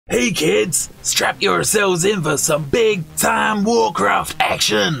Hey kids, strap yourselves in for some big-time Warcraft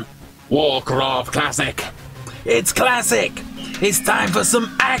action! Warcraft Classic! It's classic! It's time for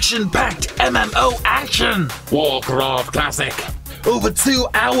some action-packed MMO action! Warcraft Classic! Over 2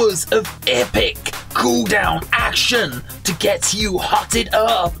 hours of epic cooldown action to get you hotted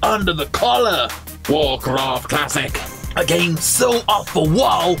up under the collar! Warcraft Classic! A game so off the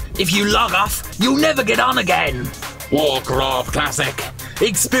wall, if you log off, you'll never get on again! Warcraft Classic!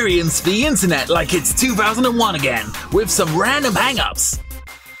 Experience the internet like it's 2001 again, with some random hang-ups.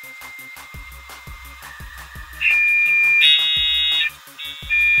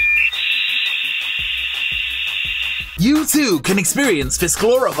 You too can experience this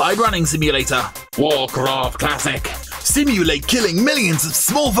glorified running simulator. Warcraft Classic! Simulate killing millions of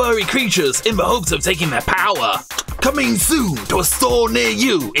small furry creatures in the hopes of taking their power. Coming soon to a store near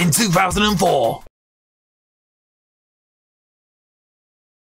you in 2004.